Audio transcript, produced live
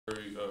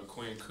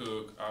Quinn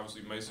Cook,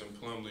 obviously Mason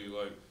Plumlee.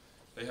 Like,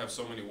 they have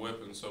so many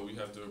weapons, so we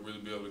have to really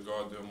be able to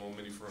guard them on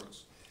many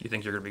fronts. You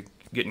think you're going to be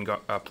getting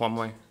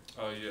Plumlee?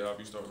 Yeah, I'll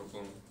be starting with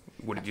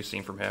Plumlee. What have you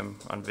seen from him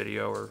on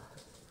video or?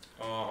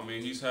 I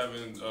mean, he's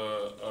having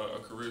a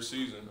career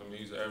season. I mean,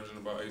 he's averaging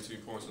about 18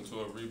 points and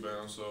 12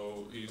 rebounds,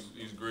 so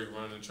he's great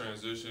running in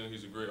transition.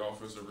 He's a great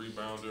offensive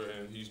rebounder,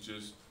 and he's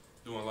just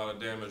doing a lot of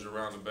damage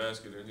around the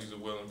basket, and he's a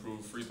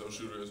well-improved free throw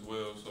shooter as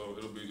well, so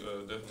it'll be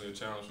definitely a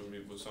challenge for me,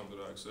 but something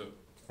that I accept.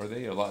 Are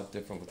they a lot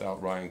different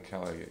without Ryan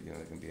Kelly? You know,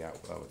 they can be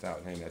out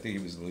without him. I think he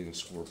was the leading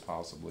scorer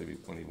possibly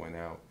when he went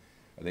out.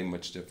 Are they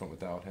much different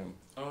without him?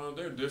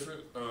 They're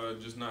different,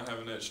 just not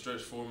having that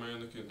stretch four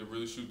man to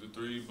really shoot the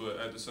three, but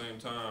at the same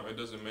time, it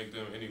doesn't make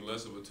them any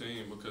less of a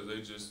team because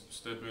they just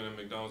step in and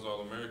McDonald's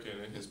All-American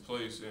in his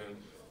place and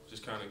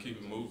just kind of keep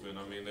it moving.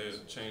 I mean, they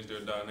change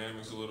their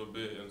dynamics a little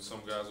bit, and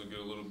some guys will get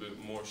a little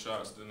bit more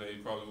shots than they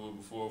probably would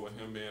before with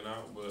him being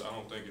out, but I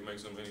don't think it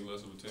makes them any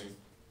less of a team.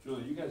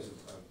 Julian, you guys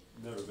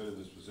have never been in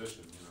this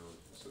position, you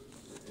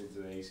know,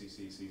 into the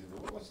ACC season.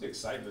 What's the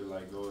excitement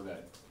like knowing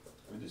that?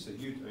 I mean, this is a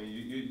huge. I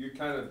mean, you're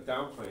kind of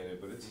downplaying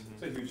it, but it's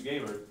a huge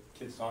game. Are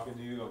kids talking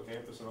to you on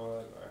campus and all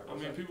that? I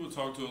mean, people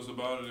talk to us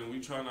about it, and we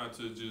try not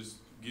to just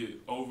get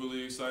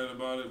overly excited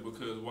about it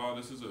because while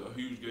this is a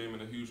huge game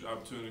and a huge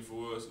opportunity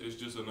for us, it's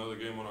just another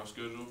game on our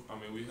schedule. I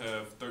mean, we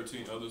have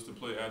 13 others to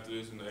play after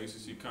this in the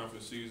ACC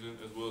conference season,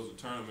 as well as the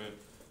tournament,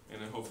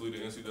 and then hopefully the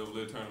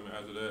NCAA tournament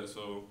after that.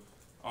 So,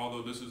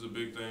 although this is a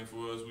big thing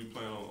for us, we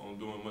plan on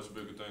doing much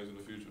bigger things in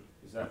the future.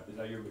 Is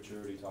that your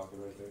maturity talking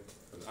right there?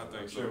 I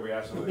think so. Sure, we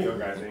asked some of the young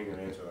guys, they ain't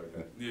gonna answer like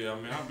that. Yeah, I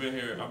mean, I've been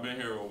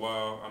here a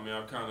while. I mean,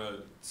 I've kind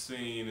of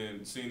seen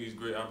these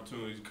great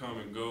opportunities come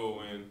and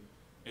go, and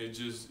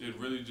it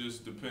really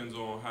just depends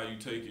on how you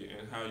take it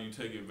and how you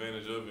take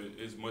advantage of it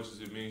as much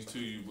as it means to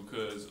you.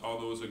 Because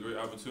although it's a great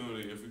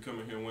opportunity, if we come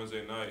in here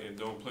Wednesday night and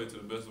don't play to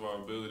the best of our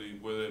ability,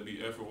 whether it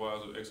be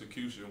effort-wise or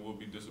execution, we'll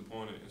be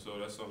disappointed. And so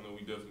that's something that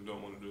we definitely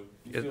don't want to do.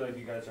 You feel like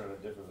you guys are on a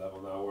different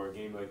level now, where a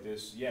game like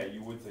this, yeah,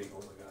 you would think,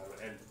 oh my God,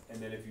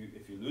 and then if you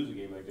lose a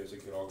game like this,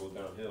 it could all go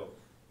downhill.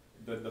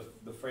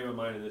 The frame of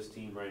mind of this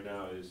team right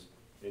now is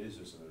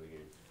just another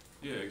game.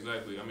 Yeah,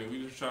 exactly. I mean,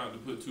 we just trying to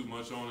put too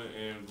much on it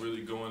and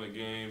really go in the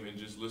game and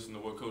just listen to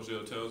what Coach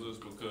L tells us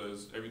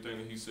because everything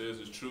that he says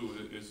is true.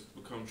 It's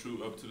become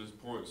true up to this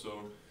point.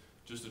 So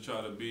just to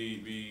try to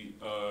be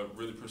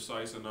really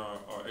precise in our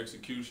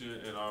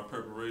execution and our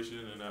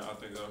preparation, and I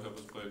think that'll help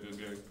us play a good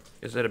game.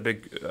 Is that a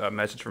big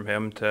message from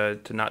him to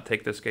not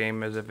take this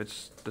game as if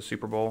it's the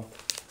Super Bowl?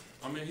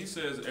 I mean, he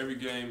says every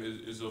game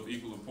is of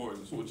equal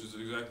importance, which is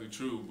exactly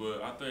true,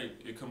 but I think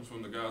it comes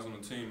from the guys on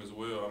the team as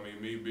well. I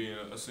mean, me being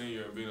a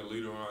senior and being a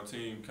leader on our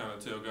team kind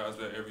of tell guys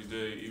that every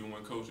day, even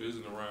when Coach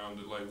isn't around,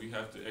 that like we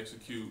have to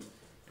execute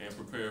and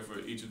prepare for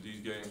each of these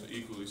games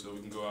equally so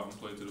we can go out and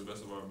play to the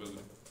best of our ability.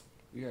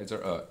 You guys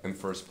are in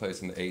first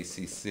place in the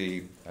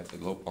ACC.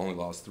 Only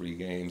lost 3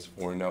 games,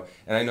 4-0.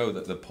 And I know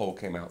that the poll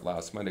came out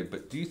last Monday,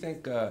 but do you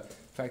think the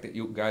fact that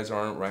you guys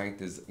aren't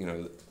ranked is, you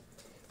know,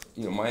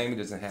 Miami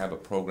doesn't have a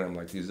program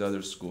like these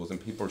other schools, and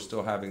people are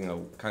still having a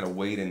kind of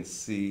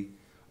wait-and-see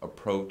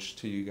approach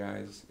to you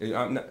guys,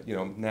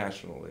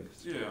 nationally.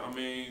 Yeah, I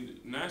mean,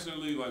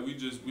 nationally, like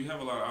we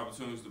have a lot of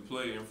opportunities to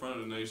play in front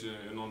of the nation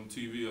and on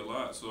TV a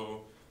lot.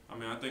 So, I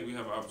mean, I think we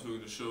have an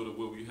opportunity to show that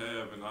what we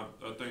have, and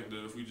I think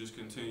that if we just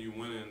continue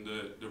winning,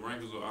 the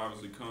rankings will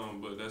obviously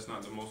come, but that's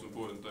not the most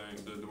important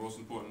thing. The most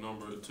important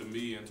number to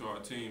me and to our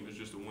team is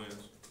just the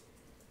wins.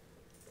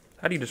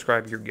 How do you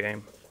describe your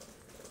game?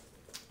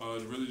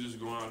 Really just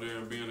going out there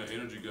and being an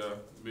energy guy,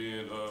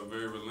 being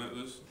very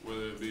relentless,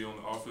 whether it be on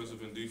the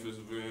offensive and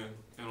defensive end.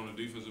 And on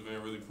the defensive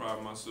end, really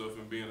pride myself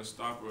in being a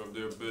stopper of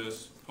their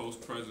best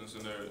post presence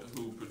and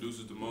who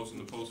produces the most in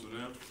the post for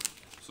them.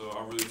 So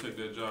I really take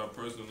that job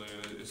personally,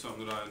 and it's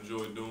something that I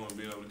enjoy doing,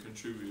 being able to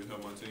contribute and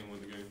help my team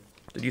win the game.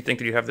 Did you think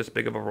that you have this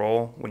big of a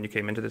role when you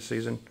came into this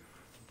season?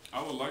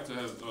 I would like to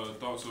have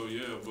thought so,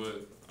 yeah,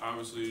 but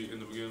obviously in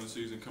the beginning of the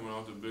season coming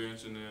off the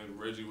bench and then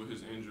Reggie with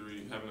his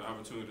injury having the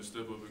opportunity to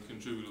step up and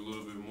contribute a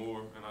little bit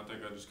more, and I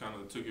think I just kind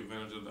of took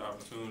advantage of the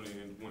opportunity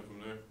and went from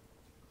there.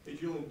 Hey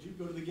Julian, did you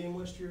go to the game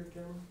last year,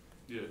 Cameron?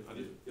 Yeah, I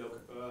did.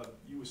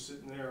 You were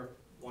sitting there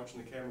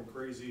watching the Cameron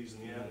Crazies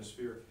and the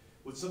atmosphere.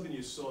 What's something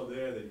you saw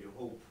there that you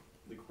hope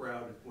the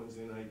crowd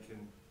Wednesday night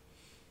can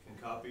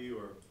copy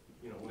or,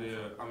 Yeah,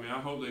 I mean, I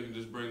hope they can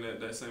just bring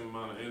that same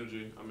amount of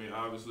energy. I mean,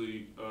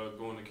 obviously,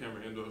 going to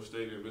Cameron Indoor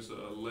Stadium, it's a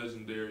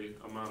legendary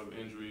amount of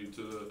injury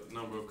to the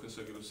number of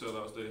consecutive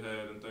sellouts they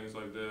had and things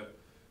like that.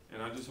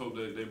 And I just hope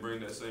that they bring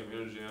that same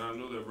energy. And I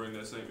know they'll bring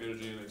that same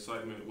energy and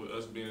excitement with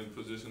us being in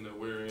the position that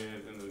we're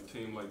in and a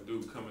team like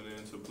Duke coming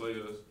in to play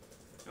us.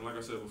 And like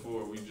I said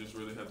before, we just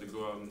really have to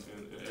go out and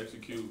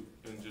execute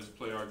and just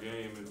play our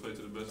game and play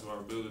to the best of our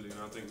ability. And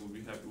I think we'll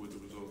be happy with the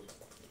results.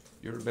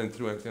 You ever been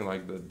through anything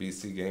like the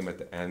BC game at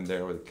the end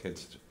there, where the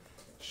kid's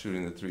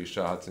shooting the 3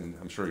 shots, and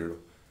I'm sure you're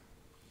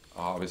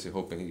obviously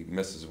hoping he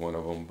misses one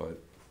of them,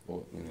 but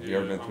you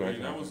ever been through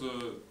anything?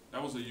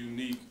 That was a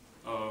unique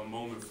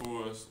moment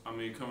for us. I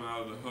mean, coming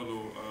out of the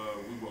huddle,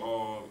 we were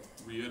all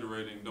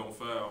reiterating, don't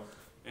foul.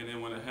 And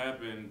then when it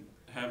happened,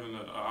 having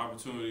an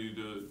opportunity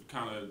to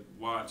kind of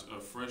watch a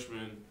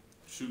freshman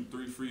shoot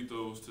 3 free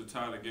throws to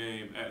tie the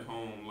game at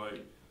home,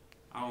 like,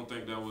 I don't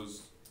think that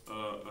was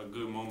a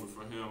good moment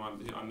for him.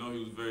 I know he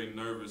was very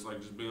nervous, like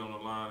just being on the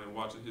line and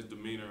watching his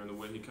demeanor and the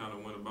way he kind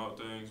of went about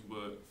things.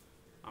 But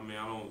I mean,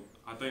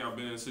 I think I've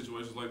been in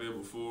situations like that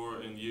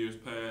before in years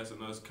past,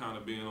 and us kind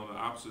of being on the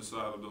opposite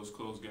side of those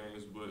close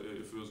games. But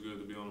it feels good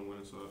to be on the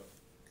winning side.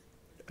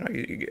 I know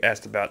you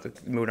asked about the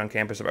mood on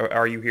campus.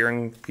 Are you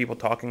hearing people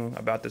talking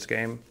about this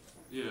game?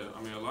 Yeah,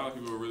 I mean, a lot of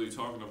people are really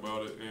talking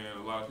about it,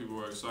 and a lot of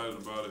people are excited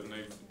about it, and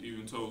they've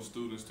even told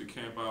students to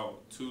camp out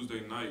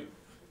Tuesday night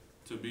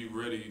to be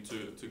ready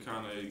to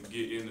kind of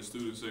get in the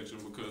student section,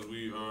 because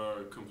we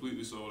are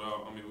completely sold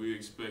out. I mean, we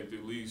expect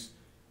at least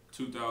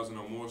 2,000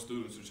 or more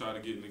students to try to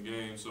get in the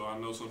game, so I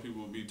know some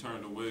people will be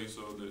turned away,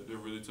 so that they're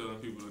really telling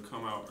people to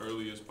come out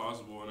early as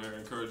possible, and they're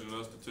encouraging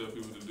us to tell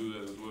people to do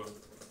that as well.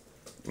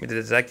 I mean,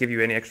 does that give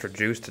you any extra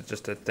juice to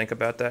think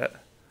about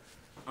that?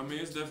 I mean,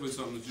 it's definitely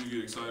something that you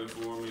get excited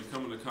for. I mean,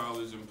 coming to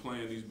college and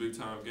playing these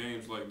big-time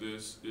games like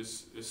this,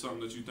 it's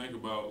something that you think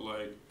about,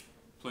 like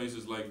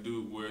places like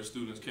Duke, where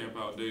students camp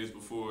out days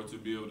before to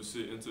be able to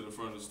sit into the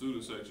front of the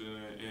student section,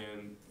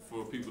 and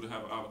for people to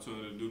have an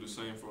opportunity to do the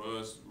same for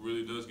us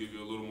really does give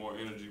you a little more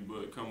energy.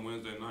 But come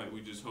Wednesday night,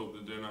 we just hope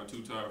that they're not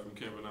too tired from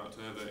camping out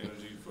to have that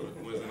energy for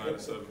Wednesday night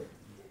at 7.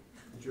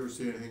 Did you ever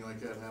see anything like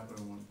that happen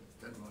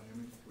at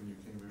Miami when you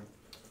came here?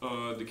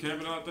 The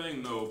camping out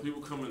thing, no.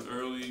 People coming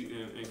early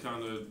and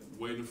kind of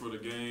waiting for the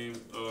game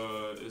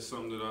is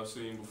something that I've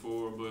seen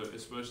before, but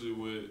especially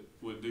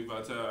with Dick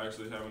Vitale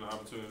actually having the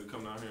opportunity to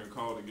come down here and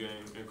call the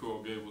game in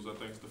Coral Gables, I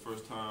think it's the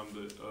first time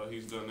that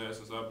he's done that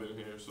since I've been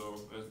here,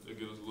 so it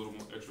gives us a little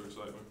more extra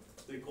excitement.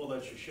 They call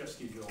that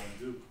Krzyzewski drill on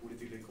Duke. What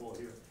do you think they call it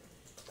here?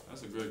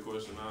 That's a great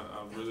question.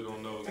 I really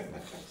don't know.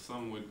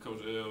 Something with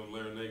Coach L and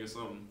Larry Nagel,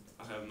 something.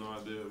 I have no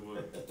idea,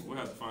 but we'll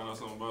have to find out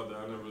something about that.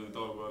 I never really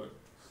thought about it.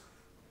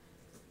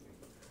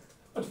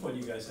 How much fun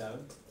you guys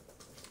having?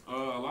 A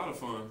lot of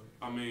fun.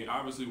 I mean,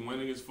 obviously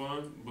winning is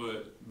fun,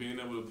 but being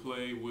able to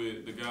play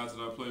with the guys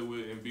that I play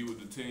with and be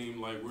with the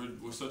team, like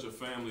we're such a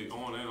family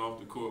on and off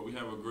the court. We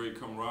have a great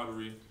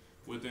camaraderie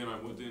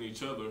within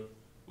each other.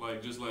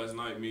 Like just last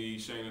night, me,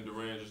 Shane, and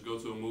Durant just go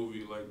to a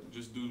movie, like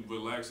just do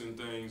relaxing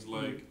things,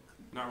 like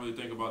not really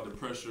think about the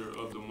pressure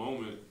of the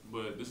moment,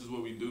 but this is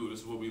what we do. This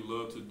is what we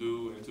love to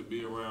do, and to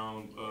be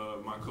around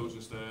my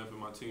coaching staff and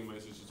my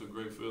teammates is just a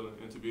great feeling,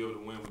 and to be able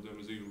to win with them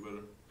is even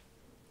better.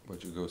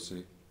 What'd you go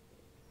see?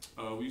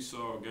 We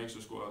saw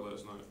Gangster Squad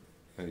last night.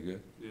 Any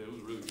good? Yeah, it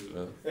was really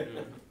good. Yeah,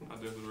 I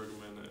definitely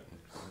recommend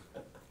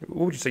that.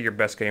 What would you say your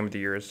best game of the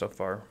year is so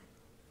far?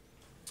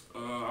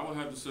 I would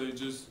have to say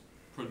just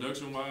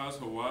production-wise,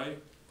 Hawaii,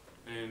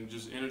 and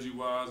just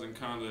energy-wise, and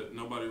kind of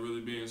nobody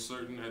really being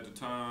certain at the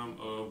time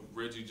of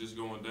Reggie just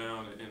going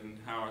down and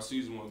how our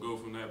season would go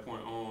from that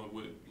point on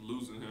with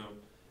losing him.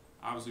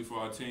 Obviously for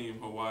our team,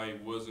 Hawaii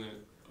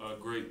wasn't a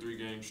great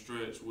 3-game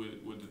stretch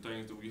with the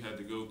things that we had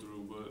to go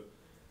through, but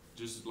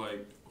just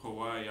like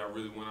Hawaii, I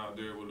really went out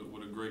there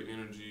with a great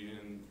energy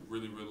and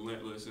really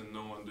relentless in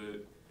knowing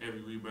that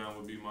every rebound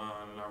would be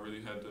mine, and I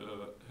really had to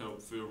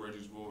help fill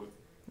Reggie's void.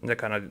 And that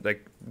kind of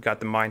like got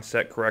the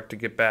mindset correct to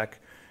get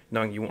back,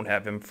 knowing you won't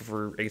have him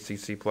for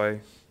ACC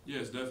play.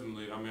 Yes,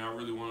 definitely. I mean, I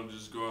really wanted to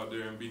just go out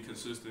there and be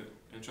consistent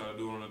and try to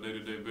do it on a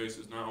day-to-day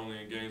basis, not only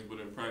in games but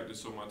in practice,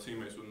 so my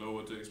teammates would know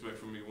what to expect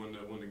from me when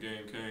the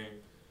game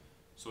came.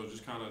 So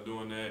just kind of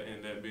doing that,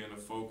 and that being a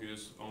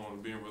focus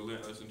on being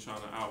relentless and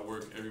trying to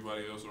outwork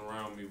everybody else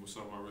around me was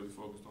something I really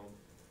focused on.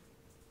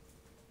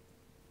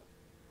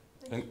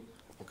 And,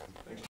 okay.